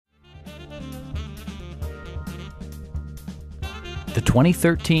The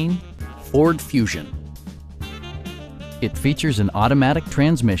 2013 Ford Fusion. It features an automatic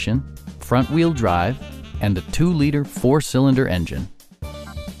transmission, front-wheel drive, and a 2-liter 4-cylinder engine.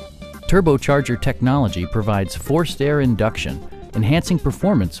 Turbocharger technology provides forced air induction, enhancing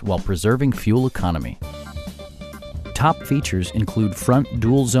performance while preserving fuel economy. Top features include front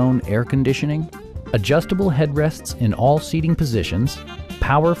dual-zone air conditioning, adjustable headrests in all seating positions,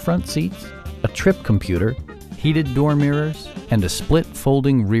 power front seats, a trip computer, heated door mirrors, and a split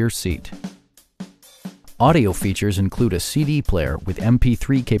folding rear seat. Audio features include a CD player with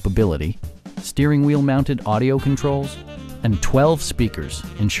MP3 capability, steering wheel mounted audio controls, and 12 speakers,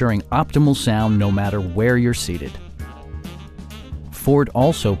 ensuring optimal sound no matter where you're seated. Ford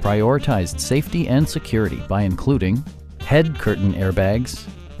also prioritized safety and security by including head curtain airbags,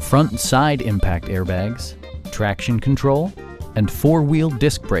 front and side impact airbags, traction control, and 4-wheel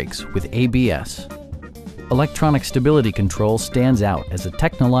disc brakes with ABS. Electronic stability control stands out as a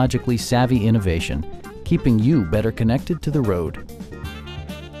technologically savvy innovation, keeping you better connected to the road.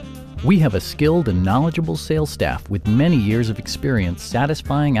 We have a skilled and knowledgeable sales staff with many years of experience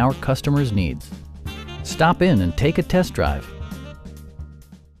satisfying our customers' needs. Stop in and take a test drive.